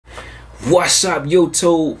What's up,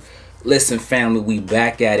 YouTube? Listen, family, we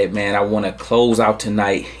back at it, man. I want to close out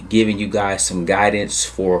tonight giving you guys some guidance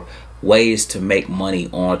for ways to make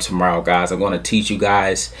money on tomorrow, guys. I'm going to teach you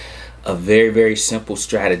guys a very simple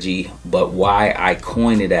strategy, but why I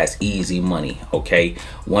coined it as easy money. Okay,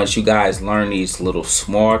 once you guys learn these little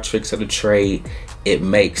small tricks of the trade, it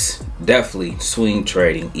makes definitely swing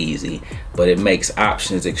trading easy, but it makes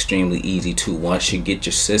options extremely easy too once you get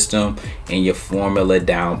your system and your formula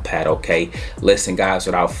down pat. Okay, listen guys,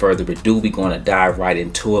 without further ado, we're going to dive right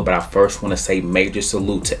into it. But I first want to say major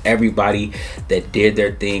salute to everybody that did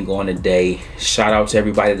their thing on the day. Shout out to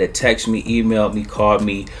everybody that texted me, emailed me, called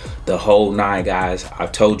me, the whole nine, guys.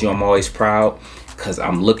 I've told you I'm always proud because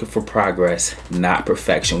I'm looking for progress, not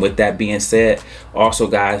perfection. With that being said, also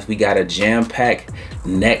guys, we got a jam-packed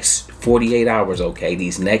next 48 hours. Okay,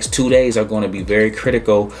 these next 2 days are going to be very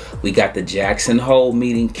critical. We got the Jackson Hole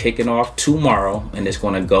meeting kicking off tomorrow, and it's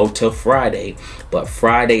going to go till Friday. But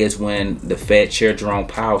Friday is when the Fed Chair Jerome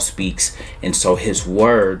Powell speaks, and so his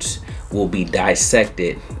words will be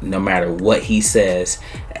dissected no matter what he says,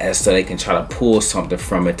 as so they can try to pull something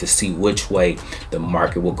from it to see which way the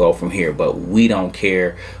market will go from here. But we don't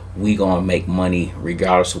care. We gonna make money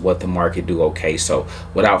regardless of what the market do. Okay, so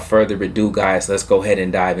without further ado, guys, let's go ahead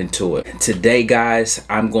and dive into it. Today, guys,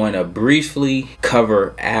 I'm going to briefly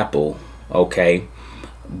cover Apple, okay,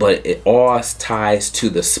 but it all ties to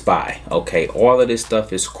the SPY. Okay, all of this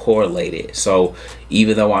stuff is correlated. So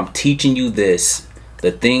even though I'm teaching you this,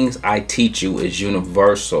 the things I teach you is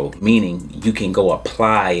universal, meaning you can go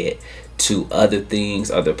apply it to other things,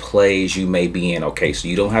 other plays you may be in. Okay, so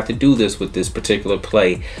you don't have to do this with this particular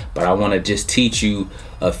play, but I want to just teach you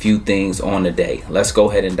a few things on the day. Let's go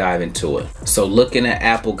ahead and dive into it. So looking at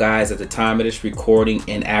Apple, guys, at the time of this recording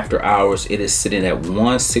and after hours, it is sitting at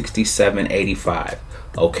 167.85.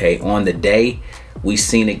 okay, on the day we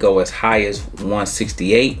seen it go as high as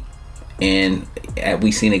 168, and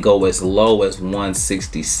we seen it go as low as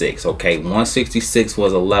 166. Okay, 166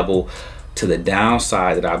 was a level to the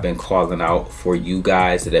downside that I've been calling out for you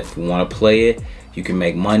guys, that if you want to play it, you can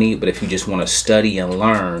make money, but if you just want to study and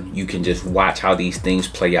learn, you can just watch how these things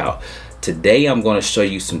play out. Today I'm going to show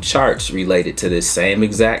you some charts related to this same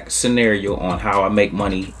exact scenario on how I make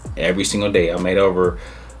money every single day. I made over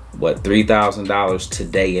what, $3,000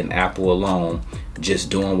 today in Apple alone, just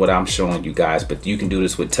doing what I'm showing you guys. But you can do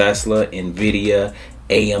this with Tesla, Nvidia,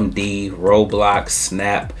 AMD, Roblox,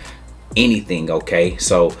 Snap, anything. Okay,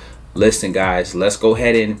 so listen guys, let's go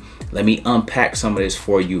ahead and let me unpack some of this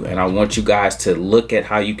for you, and I want you guys to look at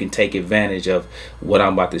how you can take advantage of what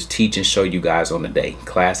I'm about to teach and show you guys on the day.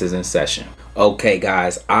 Class is in session. Okay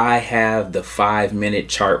guys, I have the 5-minute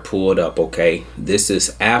chart pulled up. Okay, this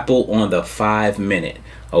is Apple on the 5-minute.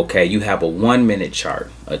 Okay, you have a 1-minute chart,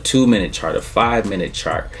 a 2-minute chart, a 5-minute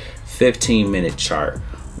chart, 15-minute chart,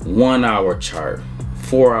 1-hour chart,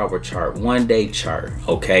 4-hour chart, 1-day chart.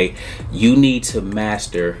 Okay, you need to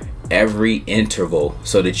master every interval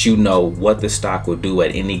so that you know what the stock will do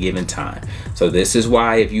at any given time. So this is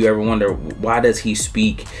why, if you ever wonder why does he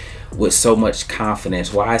speak with so much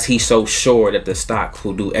confidence, why is he so sure that the stock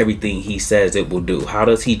will do everything he says it will do, how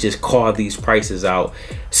does he just call these prices out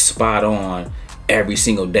spot on every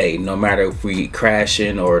single day, no matter if we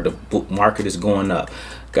crashing or the market is going up?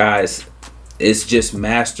 Guys, it's just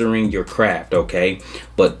mastering your craft. Okay,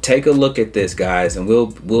 but take a look at this, guys, and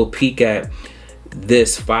we'll peek at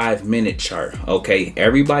this 5-minute chart. Okay,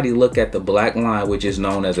 everybody look at the black line, which is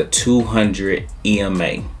known as a 200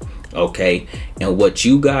 EMA. Okay, and what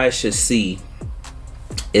you guys should see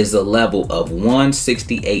is a level of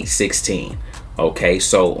 168.16. okay,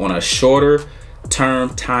 so on a shorter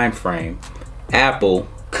term time frame, Apple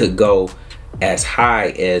could go as high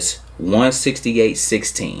as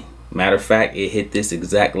 168.16. Matter of fact, it hit this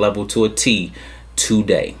exact level to a T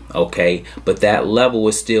today. Okay, but that level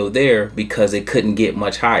is still there because it couldn't get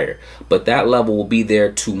much higher, but that level will be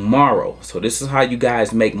there tomorrow. So this is how you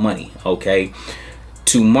guys make money. Okay,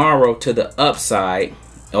 tomorrow to the upside,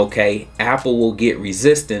 okay, Apple will get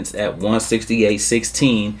resistance at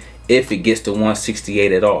 168.16 if it gets to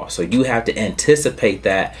 168 at all. So you have to anticipate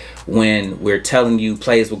that when we're telling you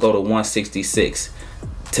plays will go to 166.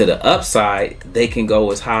 To the upside, they can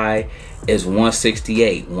go as high as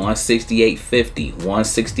 168, 168.50,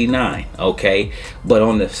 169. Okay, but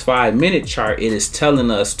on this 5-minute chart, it is telling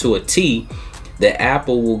us to a T that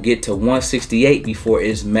Apple will get to 168 before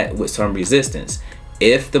it's met with some resistance.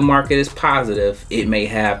 If the market is positive, it may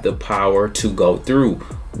have the power to go through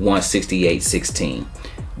 168.16.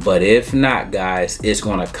 But if not, guys, it's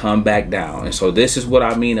going to come back down. And so this is what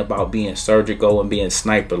I mean about being surgical and being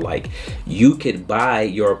sniper like. You could buy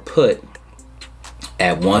your put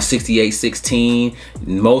at 168.16.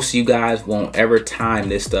 Most of you guys won't ever time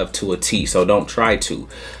this stuff to a T, so don't try to,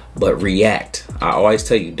 but react. I always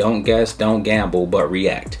tell you, don't guess, don't gamble, but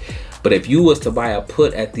react. But if you was to buy a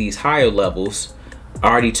put at these higher levels, I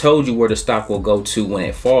already told you where the stock will go to when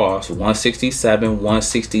it falls, 167,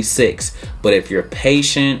 166. But if you're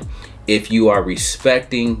patient, if you are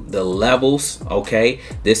respecting the levels, okay,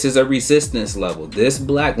 this is a resistance level. This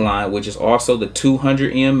black line, which is also the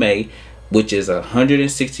 200 EMA, which is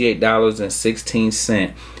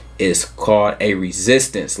 $168.16, is called a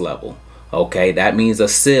resistance level. Okay, that means a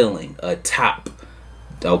ceiling, a top.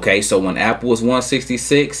 Okay, so when Apple was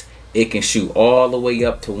 166, it can shoot all the way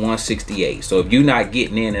up to 168. So if you're not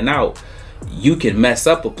getting in and out, you can mess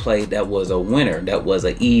up a play that was a winner, that was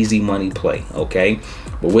an easy money play. Okay,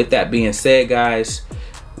 but with that being said, guys,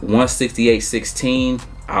 168.16,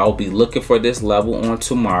 I'll be looking for this level on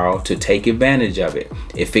tomorrow to take advantage of it.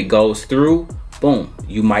 If it goes through, boom,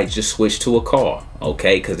 you might just switch to a call,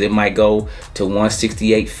 okay, because it might go to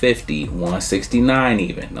 168.50, 169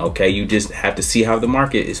 even. Okay, you just have to see how the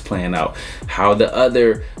market is playing out, how the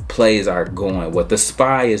other plays are going, what the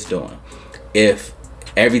SPY is doing. If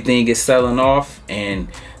everything is selling off and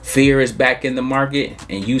fear is back in the market,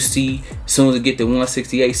 and you see as soon as it get to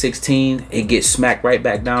 168.16, it gets smacked right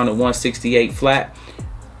back down to 168 flat,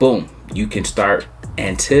 boom, you can start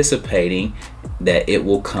anticipating that it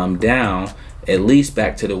will come down at least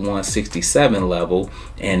back to the 167 level.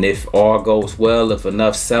 And if all goes well, if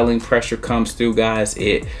enough selling pressure comes through, guys,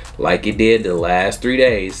 it, like it did the last 3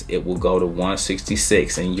 days, it will go to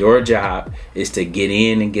 166. And your job is to get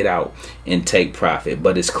in and get out and take profit.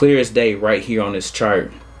 But it's clear as day right here on this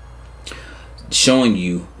chart, showing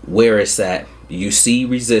you where it's at. You see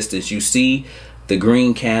resistance, you see the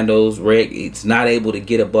green candles, red, it's not able to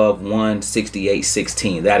get above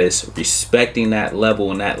 168.16. That is respecting that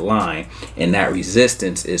level and that line, and that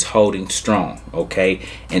resistance is holding strong. Okay,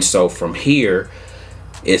 and so from here,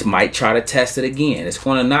 it might try to test it again. It's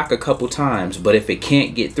going to knock a couple times, but if it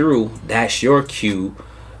can't get through, that's your cue.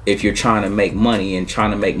 If you're trying to make money and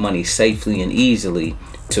trying to make money safely and easily,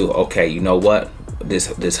 to, okay, you know what,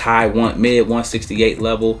 this high mid 168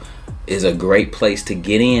 level is a great place to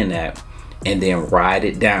get in at, and then ride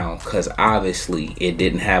it down, because obviously it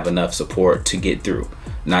didn't have enough support to get through.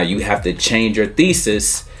 Now you have to change your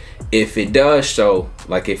thesis if it does show,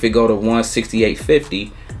 like if it go to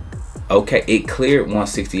 168.50, okay, it cleared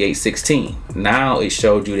 168.16. Now it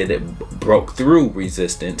showed you that it broke through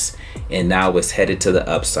resistance, and now it's headed to the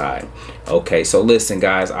upside. Okay, so listen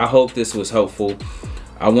guys, I hope this was helpful.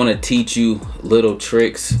 I want to teach you little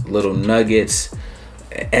tricks, little nuggets,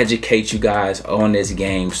 educate you guys on this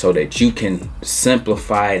game so that you can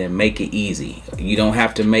simplify it and make it easy. You don't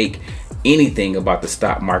have to make anything about the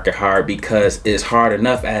stock market hard, because it's hard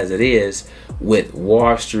enough as it is with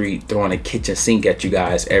Wall Street throwing a kitchen sink at you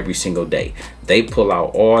guys every single day. They pull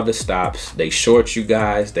out all the stops, they short you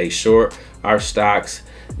guys, they short our stocks,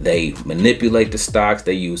 they manipulate the stocks,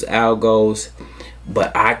 they use algos.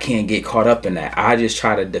 But I can't get caught up in that. I just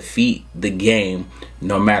try to defeat the game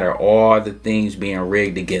no matter all the things being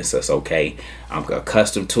rigged against us. Okay, I'm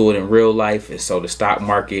accustomed to it in real life, and so the stock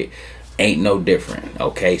market ain't no different.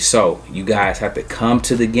 Okay, so you guys have to come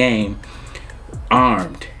to the game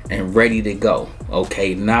armed and ready to go.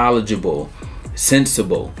 Okay, knowledgeable,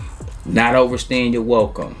 sensible, not overstaying your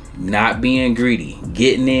welcome, not being greedy,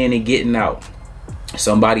 getting in and getting out.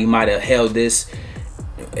 Somebody might have held this,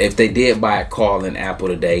 if they did buy a call in Apple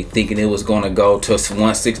today, thinking it was going to go to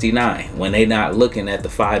 169, when they not looking at the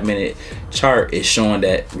 5-minute chart, is showing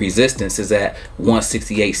that resistance is at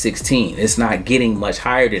 168.16. It's not getting much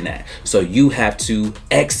higher than that. So you have to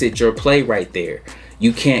exit your play right there.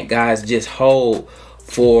 You can't, guys, just hold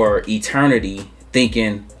for eternity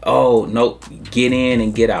thinking, oh nope, get in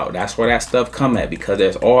and get out. That's where that stuff come at, because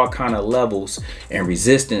there's all kind of levels and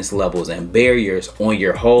resistance levels and barriers on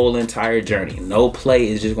your whole entire journey. No play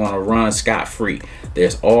is just going to run scot-free.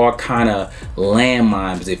 There's all kind of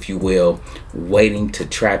landmines, if you will, waiting to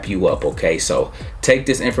trap you up. Okay, so take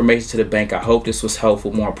this information to the bank. I hope this was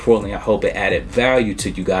helpful. More importantly, I hope it added value to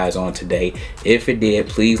you guys on today. If it did,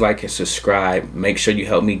 please like and subscribe. Make sure you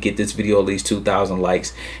help me get this video at least 2,000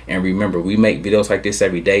 likes. And remember, we make videos like this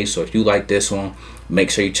every day. So if you like this one, make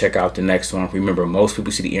sure you check out the next one. Remember, most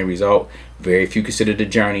people see the end result, very few consider the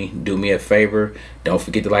journey. Do me a favor, don't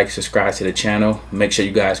forget to like and subscribe to the channel. Make sure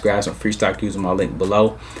you guys grab some free stock using my link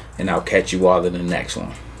below, and I'll catch you all in the next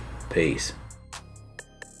one. Peace.